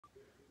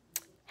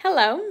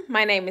Hello,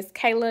 my name is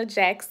Kayla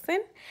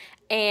Jackson,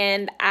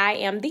 and I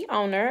am the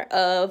owner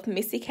of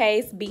Missy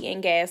K's Beat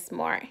and Gas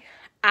Mart.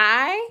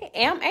 I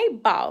am a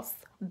boss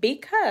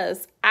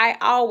because I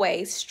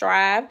always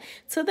strive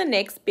to the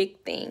next big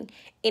thing.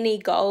 Any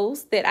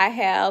goals that I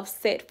have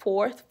set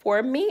forth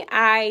for me,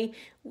 I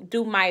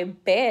do my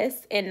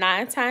best, and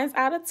 9 times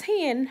out of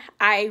 10,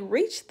 I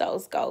reach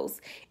those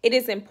goals. It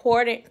is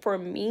important for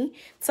me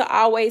to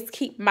always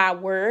keep my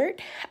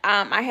word.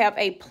 I have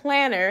a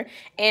planner,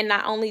 and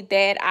not only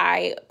that,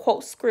 I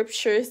quote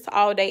scriptures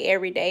all day,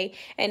 every day,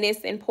 and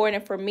it's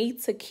important for me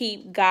to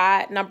keep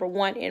God number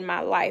one in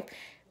my life.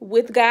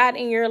 With God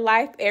in your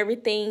life,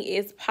 everything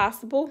is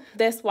possible.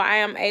 That's why I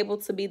am able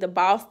to be the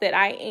boss that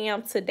I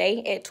am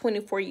today at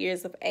 24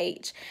 years of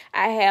age.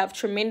 I have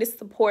tremendous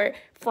support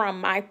from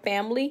my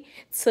family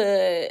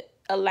to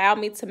allow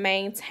me to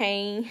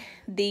maintain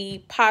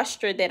the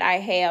posture that I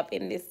have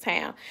in this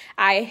town.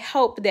 I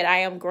hope that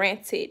I am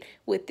granted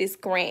with this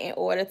grant in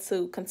order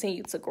to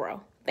continue to grow.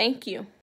 Thank you.